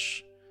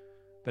perish,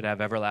 but have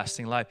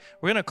everlasting life.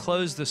 We're going to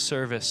close the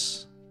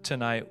service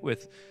tonight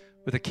with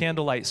a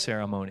candlelight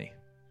ceremony.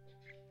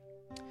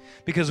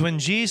 Because when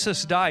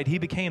Jesus died, he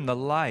became the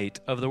light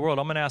of the world.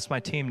 I'm going to ask my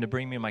team to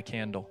bring me my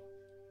candle.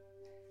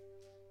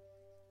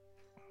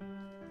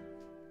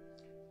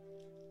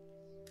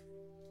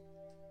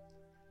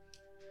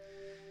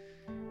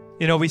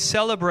 You know, we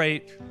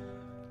celebrate...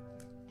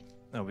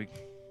 There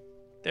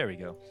we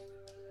go.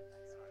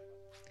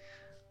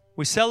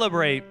 We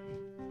celebrate...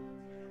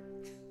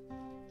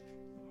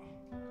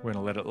 We're going to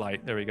let it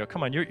light. There we go.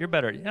 Come on, you're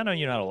better. I know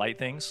you know how to light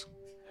things.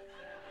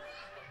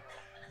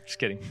 Just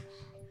kidding.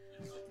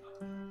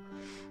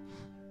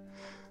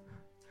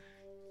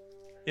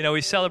 You know,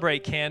 we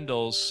celebrate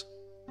candles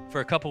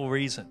for a couple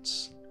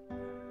reasons.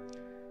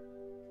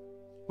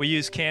 We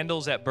use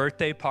candles at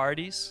birthday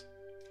parties.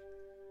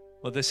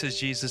 Well, this is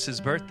Jesus'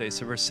 birthday,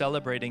 so we're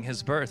celebrating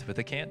his birth with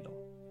a candle.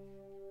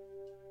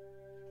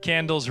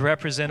 Candles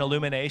represent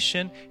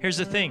illumination. Here's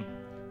the thing.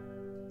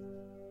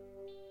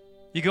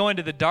 You go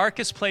into the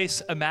darkest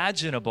place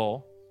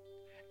imaginable,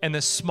 and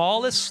the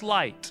smallest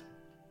light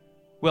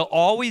will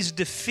always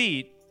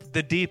defeat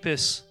the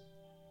deepest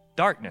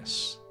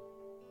darkness.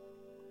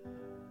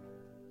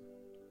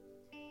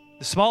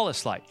 The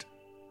smallest light.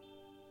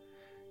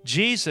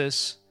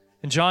 Jesus,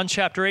 in John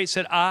chapter 8,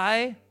 said,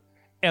 I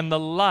am the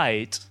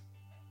light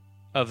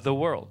of the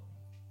world.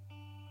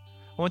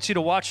 I want you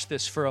to watch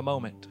this for a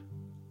moment.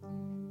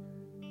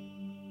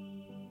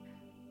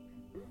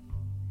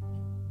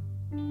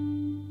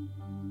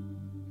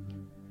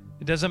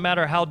 It doesn't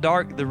matter how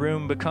dark the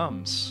room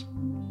becomes.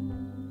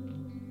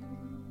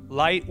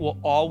 Light will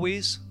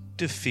always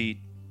defeat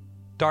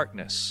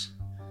darkness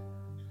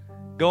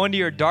Go into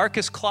your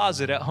darkest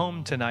closet at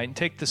home tonight and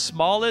take the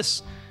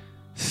smallest,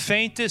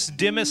 faintest,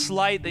 dimmest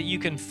light that you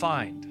can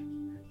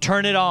find.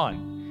 Turn it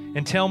on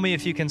and tell me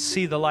if you can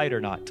see the light or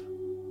not.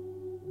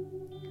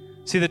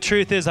 See, the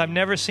truth is, I've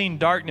never seen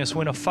darkness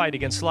win a fight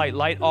against light.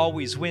 Light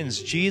always wins.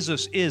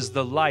 Jesus is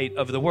the light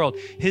of the world.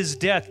 His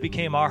death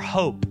became our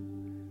hope.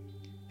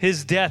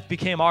 His death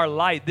became our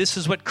light. This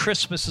is what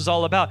Christmas is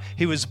all about.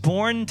 He was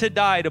born to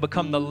die to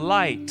become the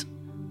light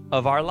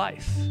of our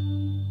life.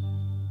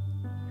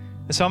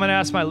 And so I'm going to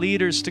ask my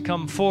leaders to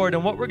come forward.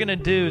 And what we're going to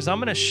do is I'm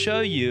going to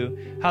show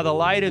you how the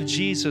light of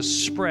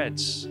Jesus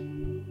spreads.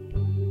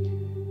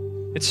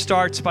 It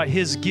starts by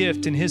his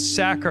gift and his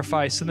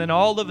sacrifice. And then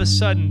all of a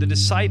sudden, the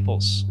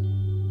disciples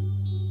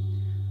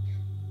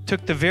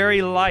took the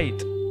very light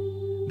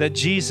that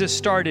Jesus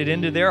started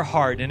into their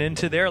heart and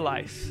into their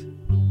life.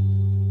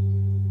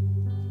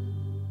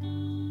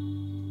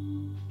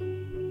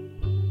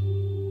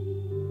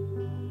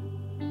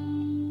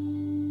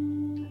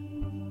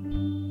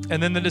 And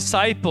then the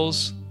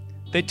disciples,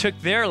 they took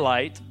their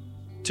light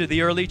to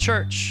the early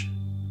church,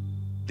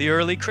 the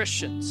early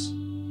Christians.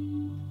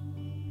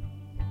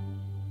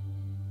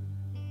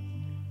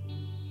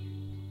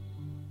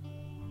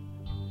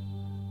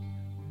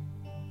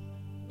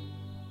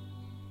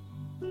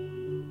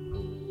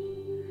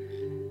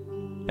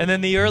 And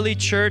then the early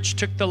church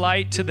took the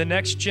light to the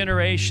next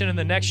generation, and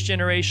the next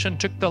generation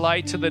took the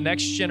light to the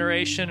next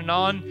generation, and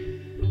on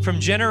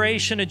from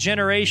generation to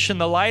generation,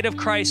 the light of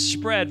Christ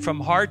spread from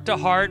heart to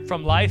heart,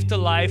 from life to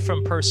life,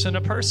 from person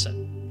to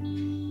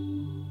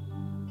person.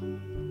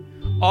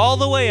 All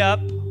the way up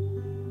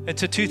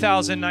into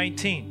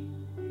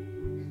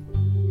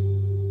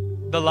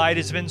 2019. The light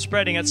has been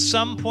spreading. At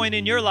some point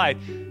in your life,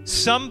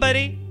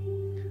 somebody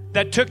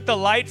that took the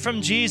light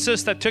from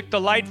Jesus, that took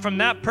the light from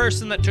that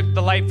person, that took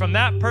the light from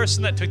that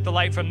person, that took the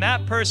light from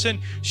that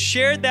person,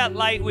 shared that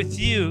light with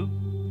you,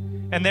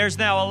 and there's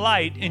now a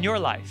light in your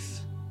life.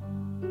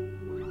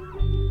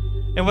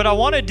 And what I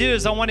want to do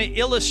is I want to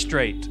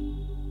illustrate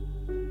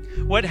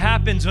what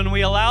happens when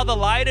we allow the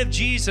light of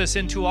Jesus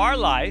into our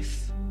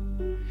life,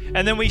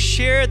 and then we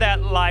share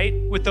that light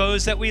with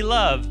those that we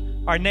love,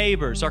 our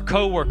neighbors, our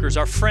coworkers,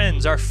 our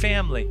friends, our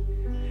family.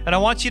 And I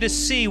want you to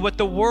see what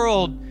the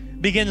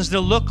world begins to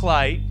look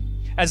like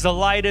as the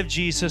light of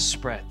Jesus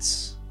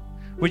spreads.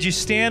 Would you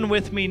stand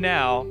with me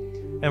now,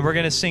 and we're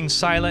going to sing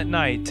Silent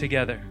Night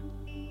together.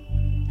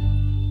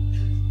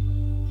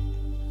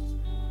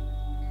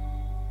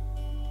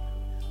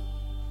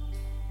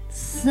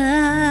 Silent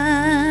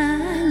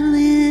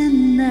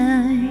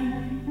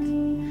night,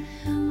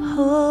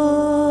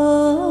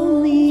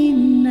 holy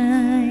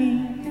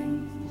night,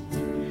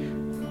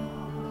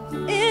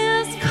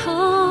 is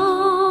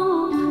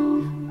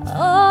calm,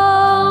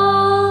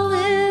 all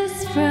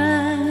is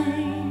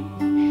bright,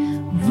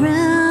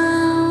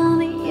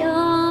 round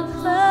your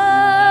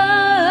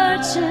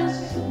virgin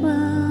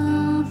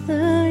mother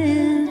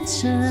and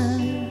child.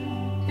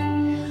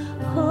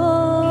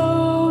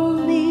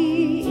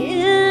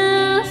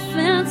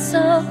 So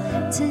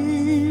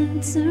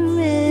tender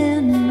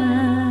and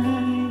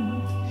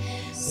mild,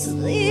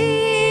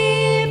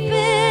 sleep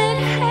in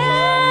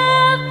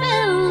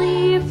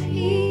heavenly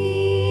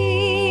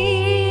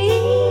peace,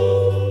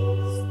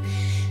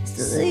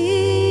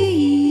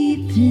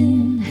 sleep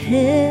in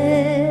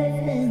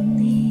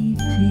heavenly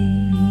peace.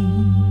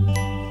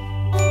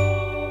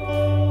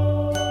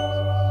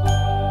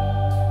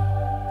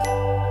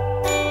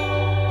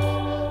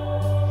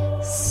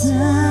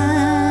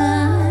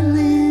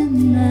 Silent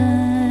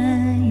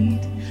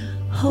night,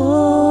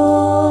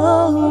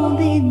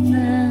 holy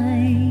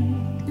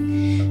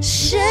night,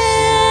 shepherds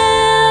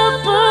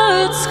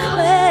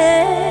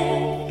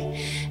quake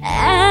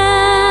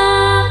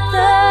at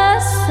the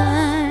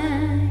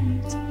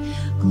sight,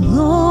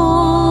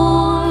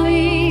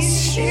 glory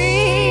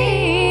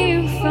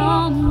stream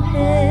from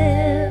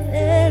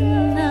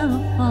heaven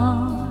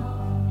afar,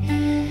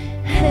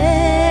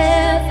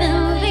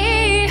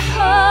 heavenly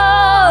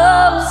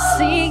hosts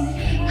sing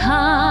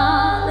hallelujah.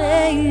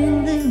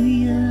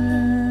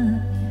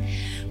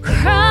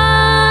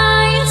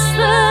 Christ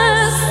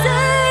the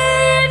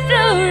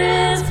Savior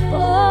is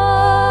born.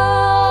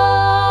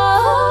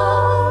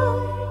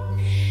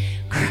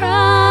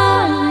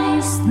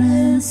 Christ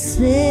the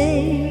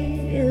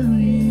Savior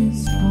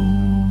is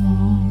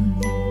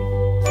born.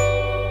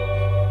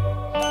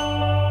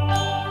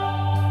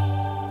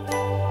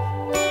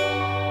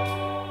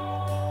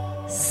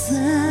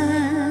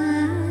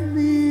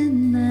 Silent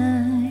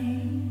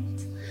night,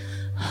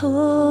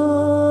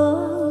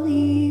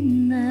 holy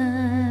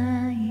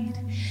night,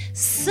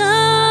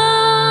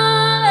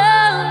 Son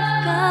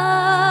of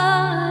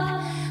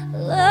God,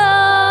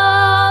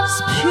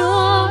 love's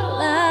pure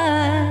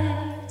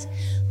light,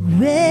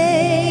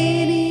 radiant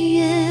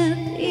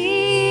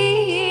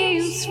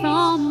beams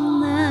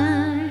from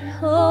thy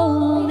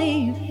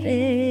holy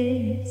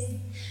face,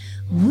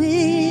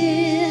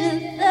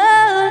 with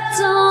the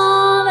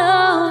dawn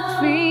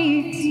of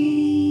redeeming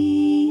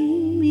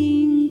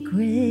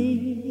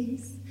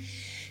grace.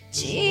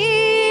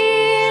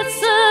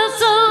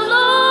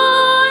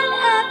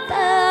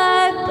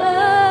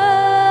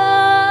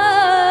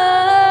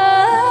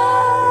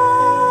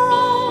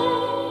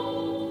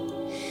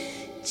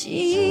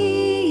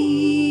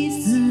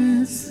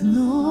 Jesus,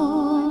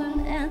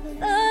 Lord, at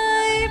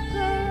thy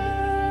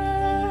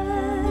birth.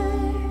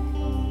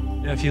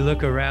 Now, if you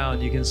look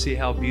around, you can see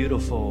how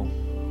beautiful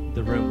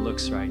the room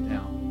looks right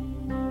now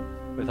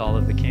with all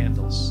of the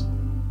candles.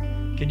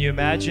 Can you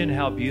imagine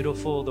how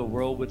beautiful the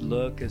world would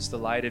look as the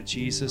light of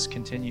Jesus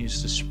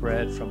continues to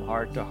spread from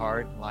heart to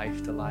heart,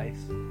 life to life?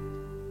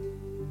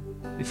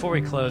 Before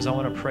we close, I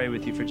want to pray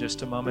with you for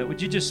just a moment.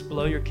 Would you just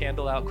blow your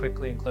candle out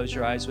quickly and close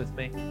your eyes with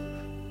me?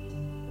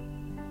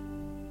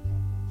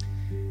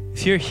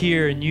 If you're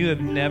here and you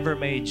have never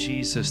made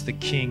Jesus the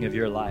King of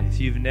your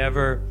life, you've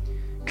never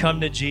come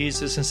to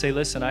Jesus and say,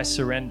 listen, I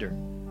surrender.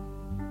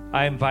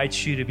 I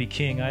invite you to be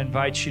King. I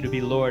invite you to be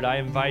Lord. I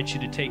invite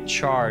you to take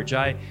charge.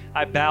 I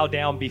bow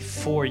down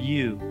before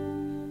you.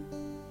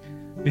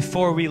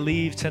 Before we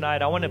leave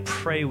tonight, I want to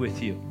pray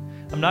with you.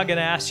 I'm not going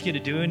to ask you to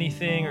do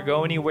anything or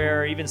go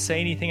anywhere or even say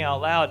anything out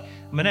loud.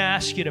 I'm going to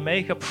ask you to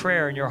make a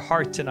prayer in your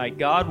heart tonight.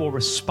 God will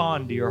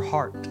respond to your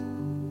heart.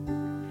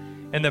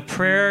 And the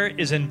prayer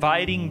is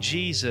inviting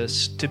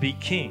Jesus to be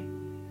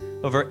King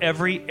over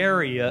every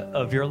area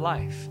of your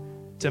life,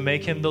 to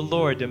make him the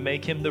Lord, to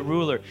make him the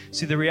ruler.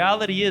 See, the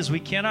reality is we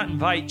cannot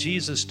invite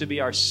Jesus to be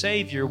our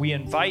Savior. We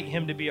invite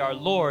him to be our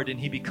Lord, and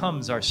he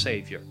becomes our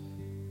Savior.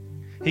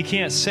 He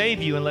can't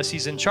save you unless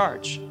he's in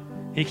charge.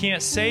 He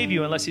can't save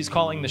you unless he's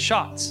calling the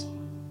shots.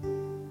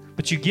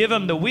 But you give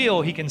him the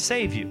wheel, he can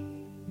save you.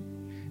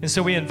 And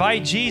so we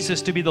invite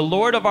Jesus to be the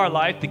Lord of our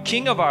life, the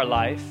King of our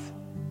life.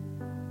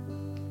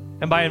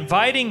 And by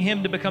inviting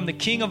him to become the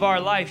King of our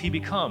life, he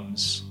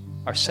becomes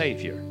our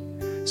Savior.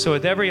 So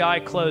with every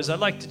eye closed, I'd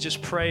like to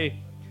just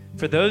pray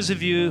for those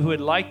of you who would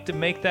like to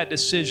make that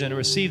decision to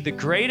receive the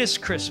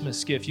greatest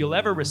Christmas gift you'll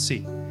ever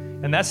receive.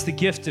 And that's the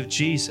gift of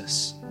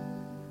Jesus.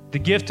 The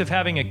gift of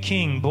having a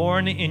King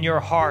born in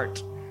your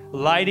heart,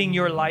 lighting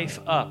your life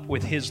up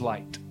with his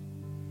light.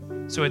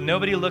 So with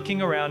nobody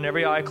looking around,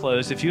 every eye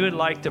closed, if you would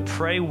like to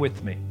pray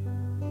with me,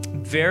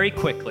 very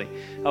quickly,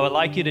 I would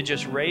like you to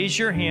just raise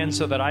your hand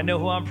so that I know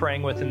who I'm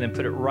praying with, and then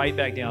put it right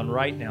back down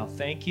right now.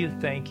 Thank you,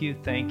 thank you,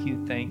 thank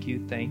you, thank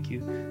you, thank you,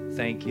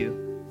 thank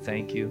you,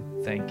 thank you,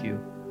 thank you,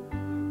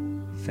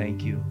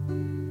 thank you,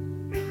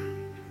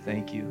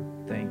 thank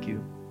you, thank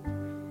you.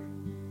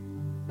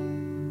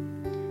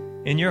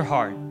 In your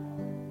heart,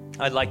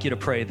 I'd like you to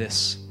pray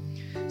this.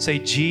 Say,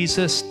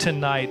 Jesus,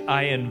 tonight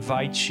I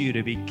invite you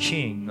to be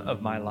King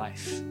of my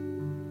life.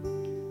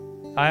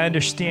 I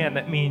understand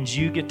that means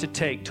you get to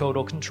take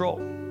total control,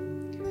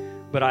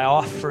 but I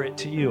offer it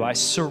to you. I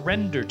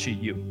surrender to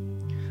you.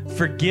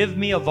 Forgive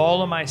me of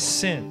all of my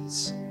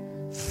sins.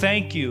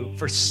 Thank you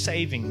for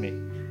saving me.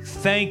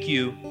 Thank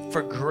you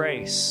for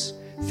grace.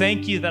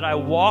 Thank you that I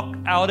walk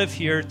out of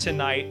here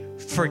tonight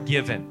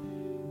forgiven.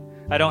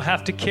 I don't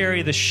have to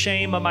carry the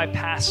shame of my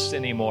past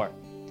anymore.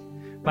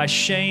 My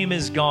shame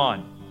is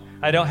gone.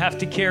 I don't have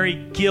to carry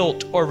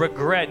guilt or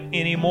regret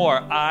anymore.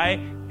 I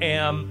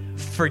am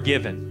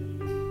forgiven.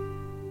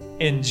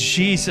 In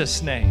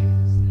Jesus'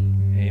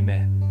 name,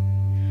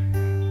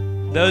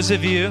 amen. Those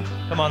of you,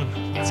 come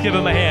on, let's give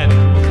them a hand.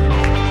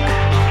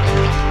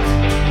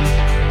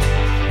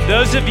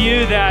 Those of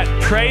you that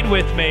prayed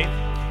with me,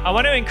 I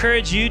want to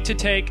encourage you to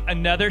take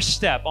another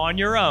step on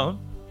your own.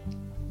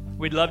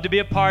 We'd love to be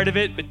a part of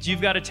it, but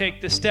you've got to take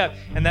the step,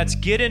 and that's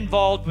get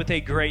involved with a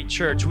great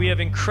church. We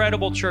have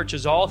incredible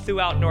churches all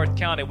throughout North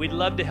County. We'd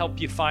love to help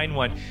you find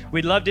one.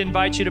 We'd love to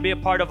invite you to be a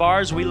part of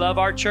ours. We love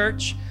our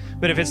church.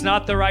 But if it's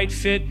not the right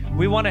fit,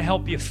 we want to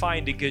help you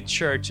find a good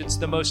church. It's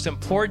the most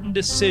important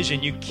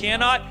decision. You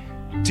cannot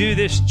do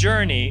this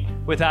journey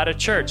without a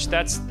church.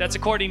 That's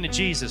according to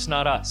Jesus,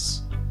 not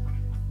us.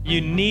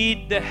 You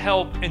need the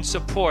help and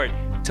support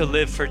to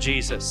live for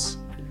Jesus.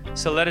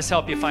 So let us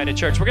help you find a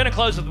church. We're going to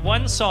close with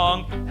one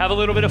song, have a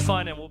little bit of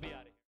fun, and we'll be